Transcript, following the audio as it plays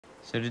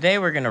So today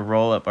we're going to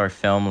roll up our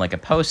film like a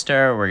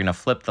poster. We're going to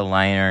flip the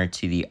liner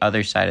to the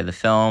other side of the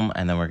film,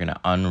 and then we're going to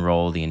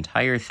unroll the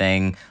entire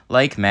thing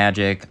like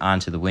magic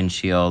onto the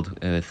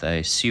windshield with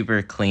a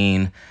super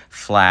clean,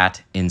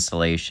 flat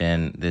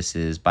installation. This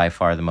is by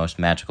far the most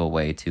magical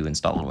way to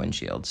install a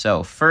windshield.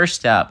 So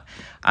first up,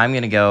 I'm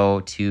going to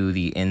go to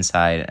the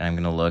inside and I'm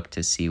going to look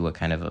to see what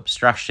kind of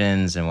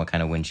obstructions and what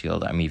kind of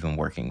windshield I'm even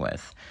working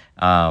with.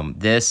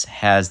 This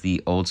has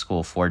the old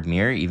school Ford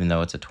mirror, even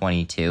though it's a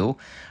 22.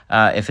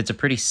 If it's a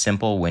pretty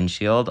simple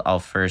windshield, I'll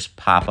first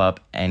pop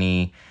up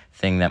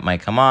anything that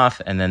might come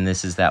off, and then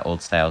this is that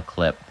old style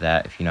clip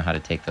that if you know how to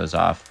take those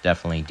off,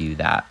 definitely do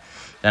that.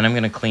 Then I'm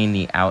going to clean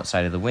the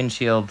outside of the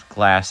windshield,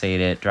 glass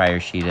aid it,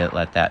 dryer sheet it,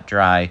 let that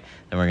dry.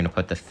 Then we're going to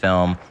put the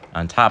film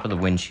on top of the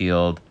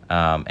windshield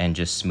and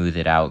just smooth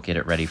it out, get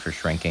it ready for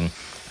shrinking.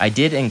 I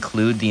did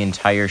include the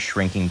entire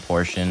shrinking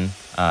portion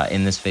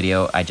in this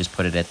video. I just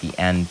put it at the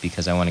end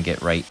because I want to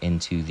get right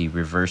into the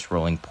reverse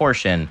rolling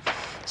portion.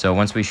 So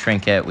once we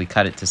shrink it, we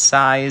cut it to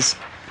size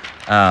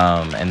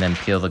and then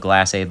peel the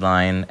glass aid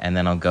line, and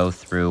then I'll go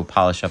through,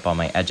 polish up all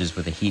my edges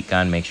with a heat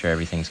gun, make sure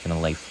everything's going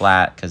to lay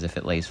flat, because if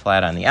it lays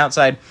flat on the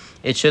outside,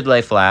 it should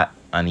lay flat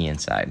on the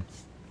inside.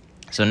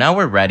 So now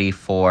we're ready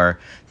for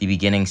the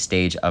beginning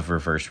stage of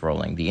reverse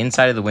rolling. The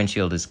inside of the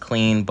windshield is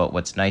clean, but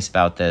what's nice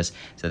about this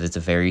is that it's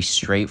a very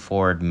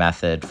straightforward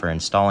method for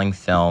installing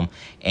film,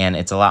 and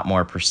it's a lot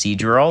more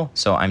procedural.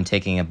 So I'm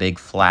taking a big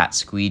flat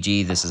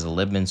squeegee. This is a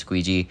Libman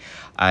squeegee.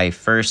 I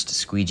first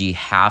squeegee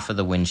half of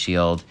the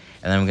windshield,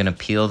 and then I'm gonna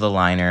peel the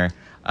liner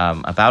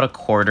about a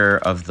quarter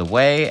of the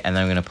way, and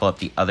then I'm going to pull up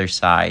the other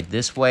side.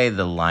 This way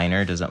the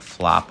liner doesn't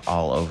flop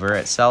all over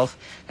itself.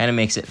 Kind of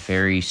makes it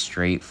very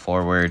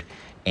straightforward,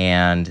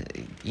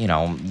 and you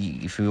know,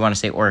 if we want to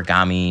say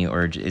origami,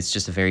 or it's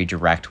just a very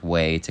direct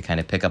way to kind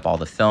of pick up all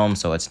the film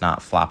so it's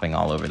not flopping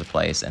all over the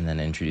place and then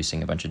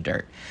introducing a bunch of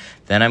dirt.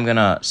 Then I'm going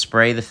to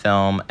spray the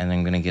film, and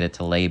I'm going to get it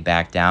to lay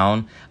back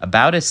down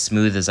about as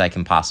smooth as I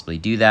can possibly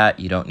do that.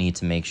 You don't need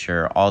to make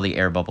sure all the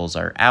air bubbles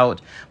are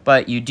out,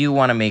 but you do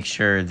want to make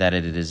sure that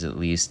it is at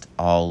least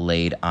all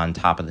laid on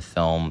top of the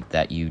film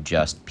that you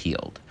just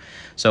peeled.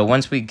 So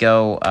once we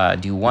go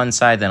do one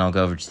side, then I'll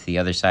go over to the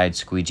other side,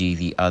 squeegee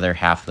the other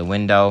half of the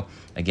window.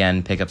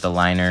 Again, pick up the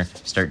liner,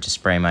 start to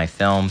spray my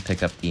film,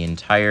 pick up the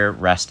entire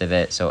rest of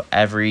it. So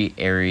every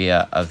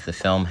area of the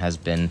film has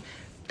been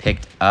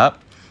picked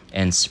up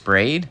and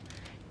sprayed.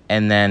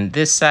 And then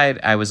this side,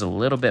 I was a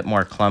little bit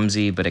more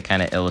clumsy, but it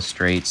kind of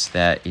illustrates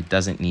that it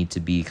doesn't need to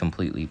be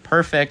completely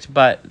perfect,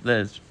 but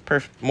the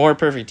more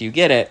perfect you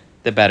get it,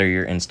 the better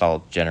your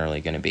install generally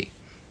going to be.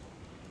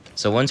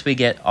 So once we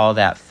get all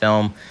that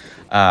film,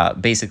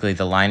 basically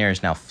the liner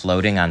is now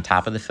floating on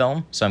top of the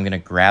film. So I'm going to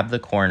grab the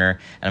corner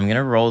and I'm going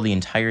to roll the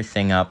entire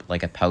thing up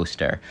like a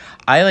poster.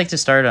 I like to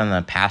start on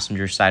the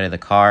passenger side of the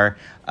car.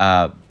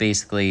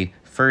 Basically,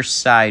 first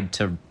side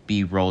to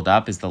be rolled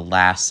up is the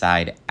last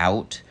side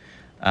out.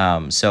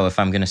 So if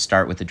I'm going to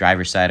start with the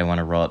driver's side, I want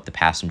to roll up the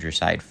passenger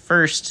side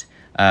first,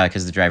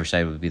 because the driver's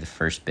side would be the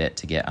first bit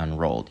to get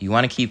unrolled. You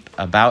want to keep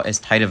about as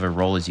tight of a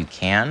roll as you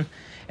can.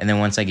 And then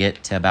once I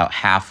get to about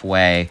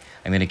halfway,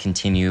 I'm going to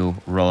continue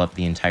roll up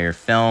the entire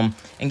film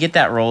and get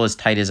that roll as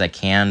tight as I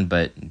can,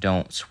 but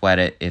don't sweat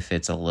it if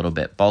it's a little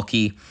bit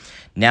bulky.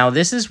 Now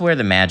this is where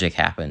the magic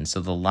happens. So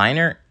the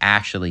liner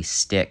actually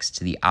sticks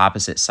to the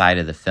opposite side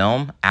of the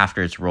film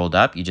after it's rolled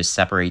up. You just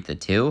separate the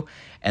two,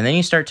 and then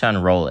you start to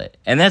unroll it.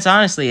 And that's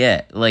honestly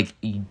it. Like,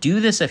 you do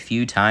this a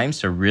few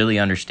times to really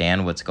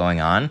understand what's going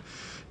on,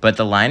 but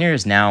the liner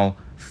is now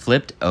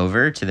flipped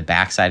over to the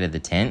back side of the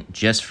tint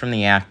just from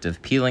the act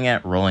of peeling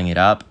it, rolling it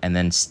up, and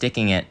then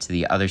sticking it to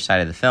the other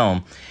side of the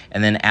film.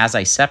 And then as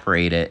I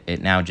separate it,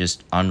 it now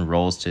just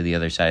unrolls to the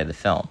other side of the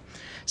film.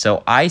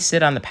 So I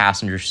sit on the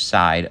passenger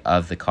side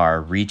of the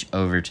car, reach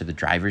over to the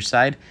driver's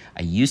side.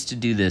 I used to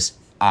do this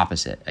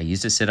opposite. I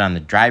used to sit on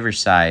the driver's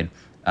side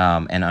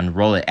and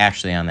unroll it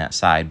actually on that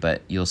side,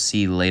 but you'll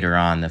see later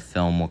on the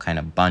film will kind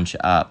of bunch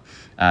up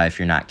if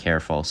you're not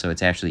careful. So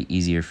it's actually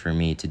easier for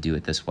me to do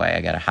it this way.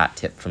 I got a hot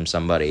tip from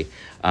somebody,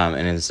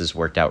 and this has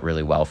worked out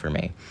really well for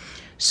me.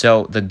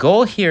 So the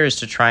goal here is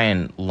to try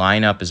and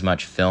line up as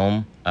much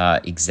film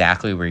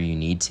exactly where you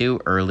need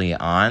to early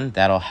on.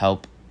 That'll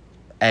help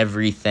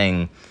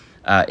everything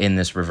in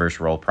this reverse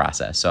roll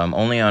process. So I'm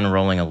only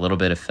unrolling a little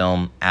bit of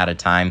film at a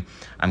time.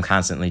 I'm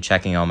constantly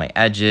checking all my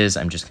edges.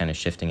 I'm just kind of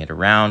shifting it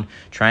around,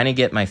 trying to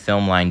get my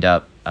film lined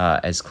up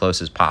as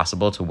close as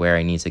possible to where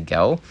I need to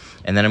go.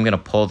 And then I'm going to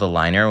pull the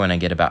liner when I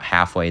get about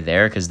halfway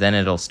there, because then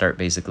it'll start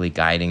basically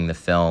guiding the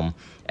film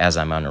as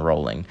I'm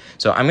unrolling.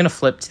 So I'm going to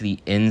flip to the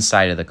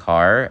inside of the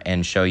car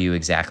and show you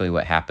exactly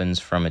what happens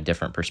from a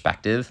different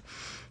perspective.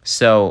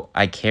 So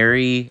I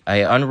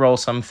unroll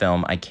some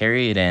film, I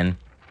carry it in.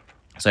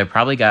 So I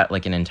probably got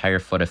like an entire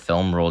foot of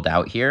film rolled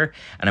out here,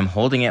 and I'm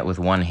holding it with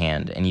one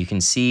hand. And you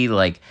can see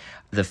like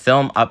the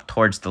film up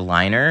towards the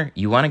liner.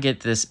 You want to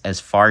get this as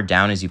far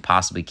down as you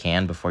possibly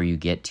can before you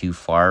get too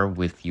far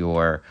with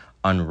your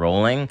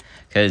unrolling,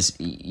 because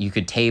you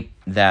could tape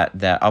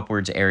that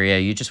upwards area,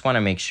 you just want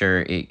to make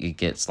sure it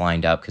gets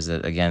lined up, because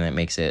again, it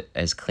makes it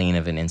as clean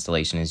of an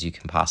installation as you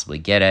can possibly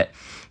get it.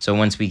 So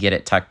once we get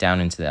it tucked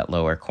down into that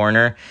lower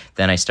corner,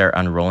 then I start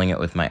unrolling it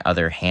with my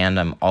other hand.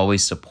 I'm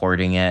always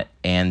supporting it,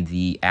 and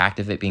the act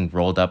of it being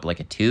rolled up like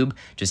a tube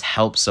just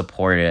helps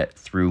support it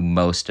through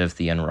most of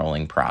the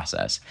unrolling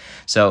process.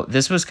 So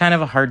this was kind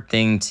of a hard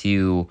thing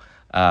to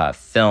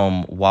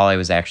film while I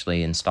was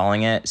actually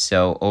installing it.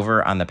 So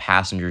over on the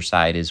passenger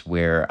side is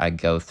where I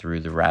go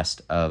through the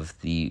rest of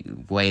the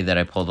way that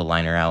I pull the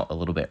liner out a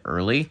little bit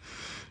early.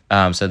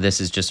 So this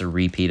is just a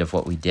repeat of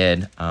what we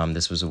did.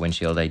 This was a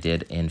windshield I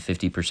did in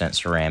 50%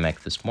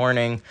 ceramic this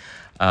morning.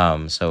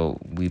 So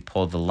we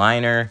pulled the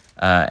liner,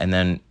 and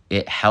then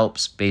it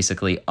helps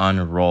basically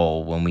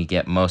unroll when we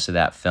get most of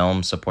that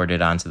film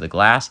supported onto the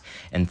glass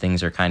and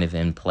things are kind of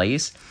in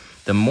place.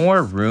 The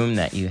more room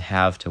that you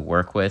have to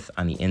work with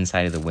on the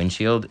inside of the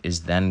windshield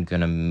is then going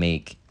to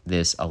make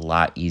this a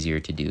lot easier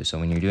to do. So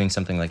when you're doing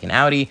something like an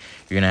Audi,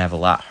 you're going to have a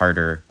lot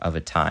harder of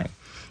a time.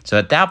 So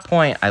at that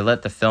point, I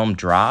let the film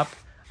drop.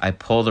 I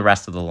pull the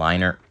rest of the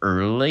liner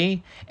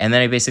early, and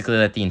then I basically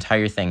let the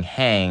entire thing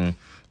hang,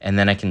 and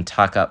then I can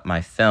tuck up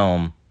my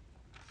film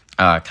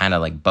kind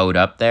of like bowed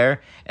up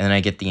there, and then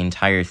I get the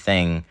entire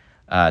thing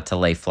to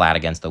lay flat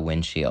against the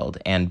windshield.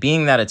 And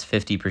being that it's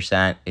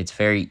 50%, it's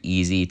very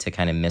easy to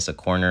kind of miss a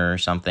corner or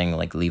something,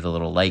 like leave a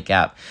little light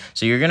gap.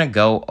 So you're gonna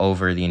go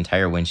over the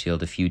entire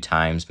windshield a few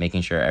times,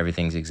 making sure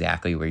everything's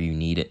exactly where you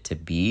need it to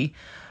be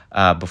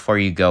before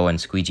you go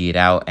and squeegee it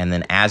out. And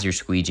then as you're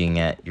squeegeeing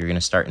it, you're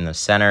gonna start in the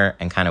center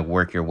and kind of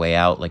work your way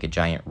out like a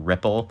giant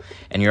ripple.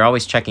 And you're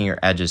always checking your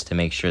edges to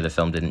make sure the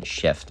film didn't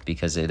shift,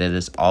 because it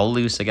is all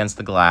loose against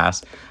the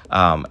glass.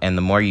 And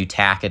the more you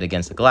tack it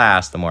against the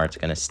glass, the more it's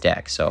gonna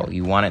stick. So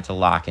you want it to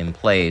lock in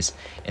place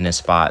in a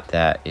spot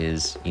that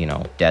is, you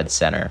know, dead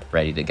center,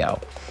 ready to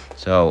go.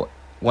 So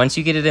once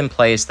you get it in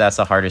place, that's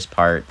the hardest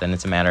part. Then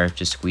it's a matter of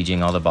just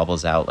squeegeeing all the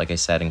bubbles out, like I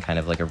said, in kind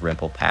of like a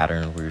ripple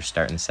pattern where you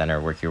start in the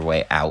center, work your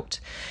way out.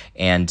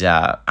 And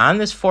on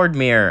this Ford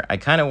mirror, I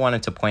kind of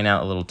wanted to point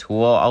out a little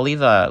tool. I'll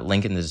leave a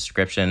link in the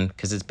description,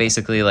 because it's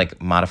basically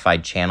like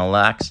modified channel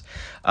locks.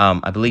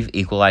 I believe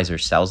Equalizer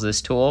sells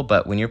this tool,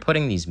 but when you're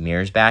putting these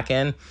mirrors back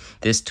in,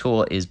 this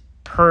tool is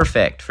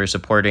perfect for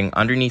supporting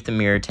underneath the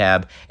mirror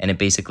tab, and it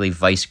basically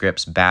vice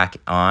grips back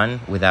on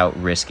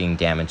without risking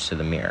damage to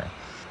the mirror.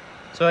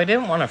 So I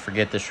didn't want to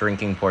forget the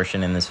shrinking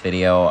portion in this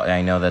video.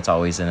 I know that's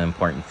always an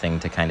important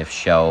thing to kind of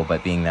show,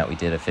 but being that we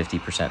did a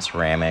 50%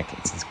 ceramic,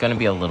 it's going to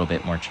be a little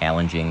bit more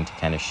challenging to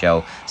kind of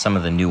show some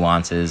of the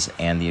nuances,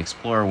 and the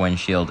Explorer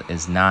windshield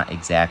is not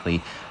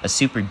exactly a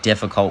super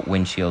difficult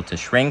windshield to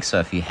shrink. So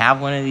if you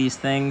have one of these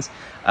things,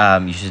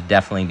 you should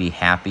definitely be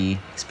happy,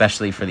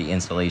 especially for the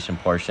installation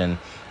portion.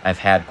 I've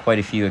had quite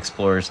a few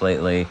Explorers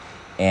lately,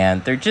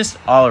 and they're just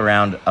all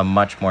around a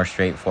much more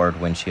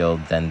straightforward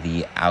windshield than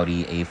the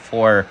Audi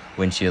A4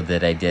 windshield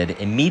that I did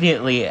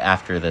immediately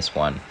after this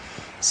one.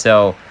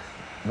 So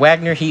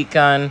Wagner heat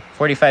gun,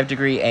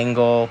 45-degree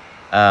angle,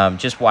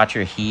 just watch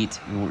your heat.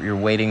 You're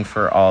waiting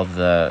for all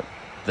the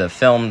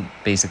film,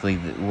 basically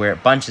where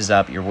it bunches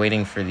up. You're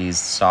waiting for these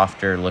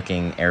softer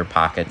looking air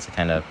pockets to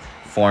kind of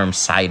form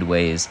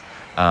sideways.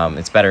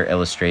 It's better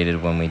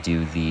illustrated when we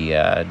do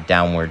the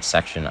downward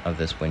section of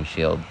this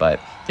windshield,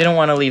 but didn't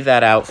want to leave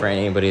that out for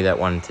anybody that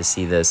wanted to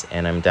see this,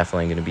 and I'm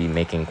definitely going to be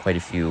making quite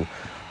a few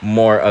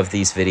more of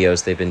these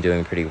videos. They've been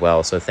doing pretty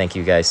well, so thank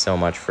you guys so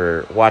much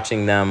for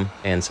watching them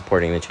and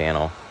supporting the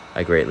channel.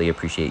 I greatly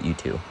appreciate you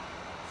too.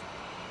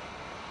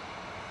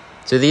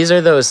 So these are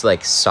those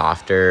like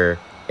softer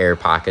air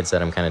pockets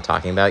that I'm kind of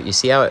talking about. You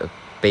see how it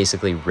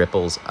basically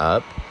ripples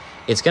up?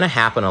 It's going to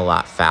happen a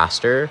lot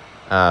faster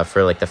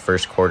for like the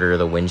first quarter of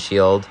the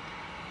windshield,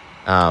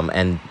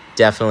 and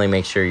definitely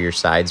make sure your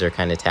sides are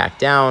kind of tacked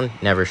down.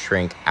 Never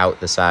shrink out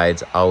the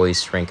sides,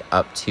 always shrink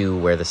up to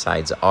where the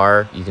sides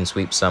are. You can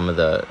sweep some of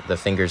the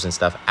fingers and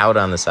stuff out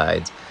on the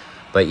sides,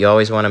 but you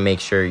always want to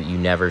make sure you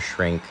never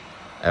shrink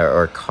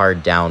or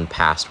card down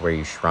past where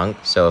you shrunk.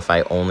 So if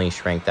I only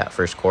shrank that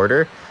first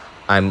quarter,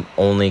 I'm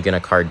only going to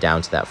card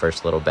down to that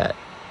first little bit.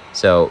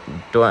 So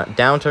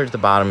down towards the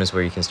bottom is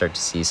where you can start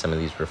to see some of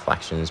these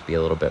reflections be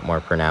a little bit more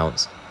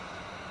pronounced.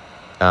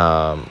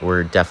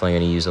 We're definitely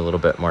going to use a little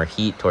bit more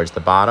heat towards the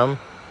bottom.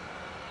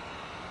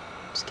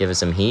 Just give it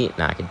some heat,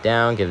 knock it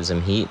down, give it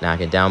some heat, knock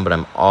it down. But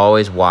I'm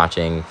always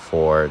watching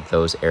for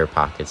those air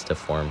pockets to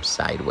form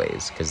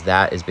sideways, because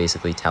that is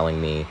basically telling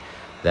me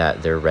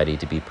that they're ready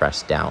to be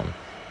pressed down.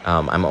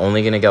 I'm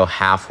only going to go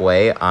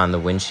halfway on the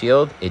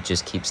windshield. It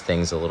just keeps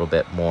things a little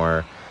bit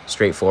more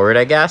straightforward,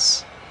 I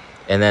guess.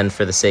 And then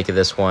for the sake of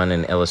this one,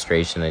 an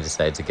illustration, I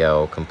decided to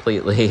go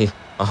completely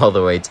all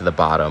the way to the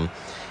bottom.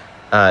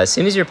 As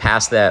soon as you're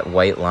past that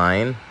white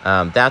line,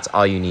 that's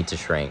all you need to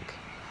shrink.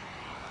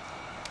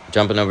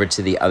 Jumping over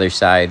to the other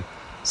side,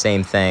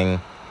 same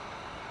thing.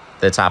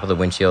 The top of the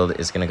windshield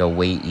is going to go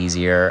way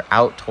easier.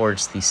 Out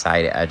towards the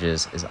side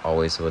edges is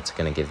always what's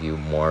going to give you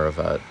more of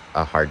a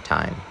hard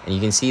time. And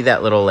you can see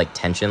that little like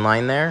tension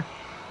line there.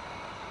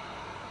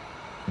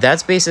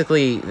 That's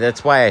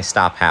why I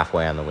stop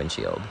halfway on the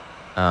windshield.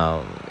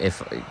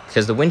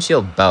 because the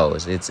windshield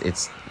bows,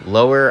 it's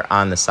lower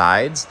on the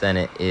sides than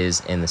it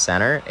is in the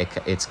center.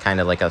 It's kind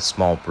of like a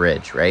small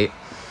bridge, right?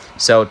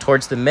 So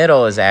towards the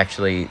middle is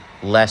actually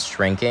less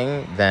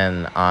shrinking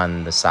than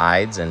on the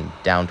sides, and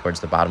down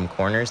towards the bottom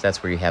corners,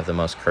 that's where you have the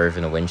most curve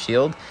in a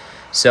windshield.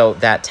 So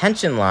that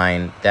tension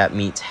line that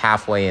meets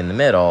halfway in the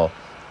middle,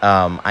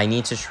 I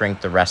need to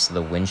shrink the rest of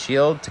the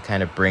windshield to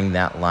kind of bring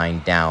that line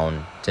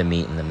down to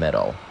meet in the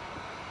middle.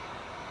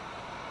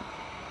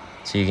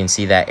 So you can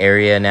see that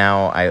area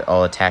now.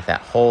 I'll attack that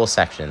whole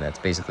section. That's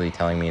basically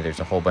telling me there's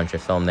a whole bunch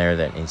of film there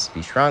that needs to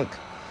be shrunk,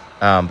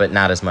 but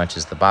not as much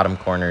as the bottom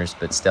corners.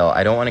 But still,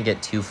 I don't want to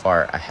get too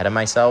far ahead of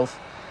myself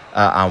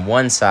on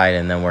one side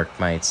and then work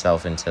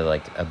myself into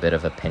like a bit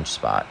of a pinch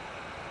spot.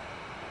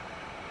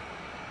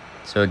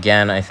 So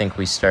again, I think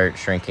we start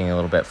shrinking a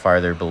little bit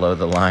farther below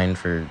the line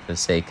for the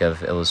sake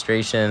of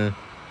illustration.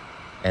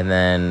 And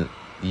then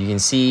you can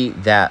see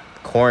that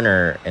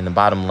corner in the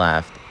bottom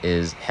left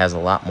has a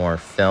lot more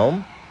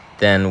film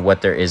than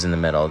what there is in the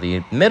middle.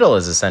 The middle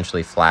is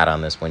essentially flat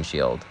on this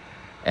windshield,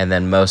 and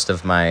then most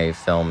of my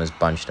film is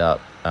bunched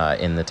up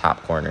in the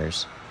top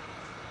corners.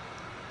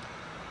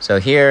 So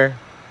here,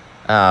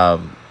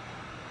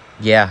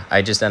 yeah,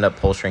 I just end up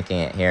pull shrinking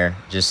it here.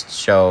 Just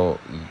show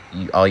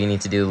all you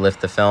need to do,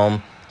 lift the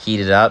film, heat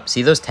it up.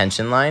 See those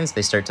tension lines?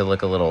 They start to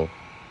look a little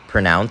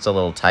pronounced, a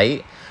little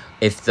tight.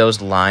 If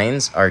those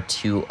lines are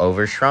too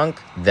overshrunk,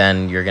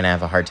 then you're going to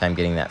have a hard time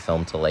getting that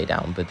film to lay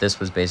down. But this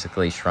was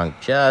basically shrunk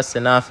just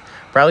enough,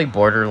 probably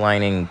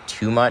borderlining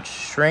too much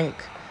shrink.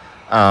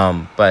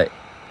 But,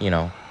 you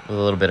know, with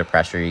a little bit of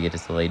pressure, you get it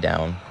to lay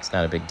down. It's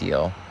not a big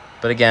deal.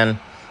 But again,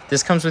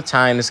 this comes with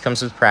time. This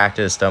comes with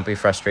practice. Don't be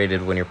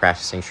frustrated when you're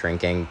practicing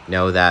shrinking.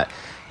 Know that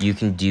you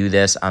can do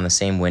this on the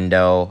same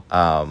window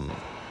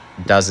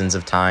dozens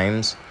of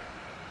times.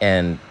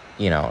 And,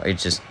 you know,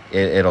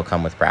 it'll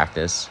come with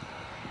practice.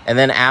 And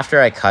then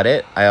after I cut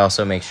it, I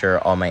also make sure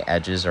all my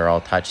edges are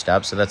all touched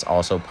up. So that's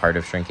also part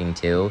of shrinking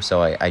too.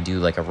 So I do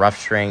like a rough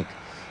shrink,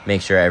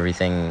 make sure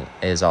everything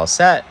is all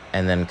set,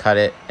 and then cut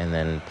it and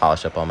then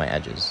polish up all my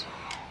edges.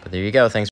 But there you go. Thanks.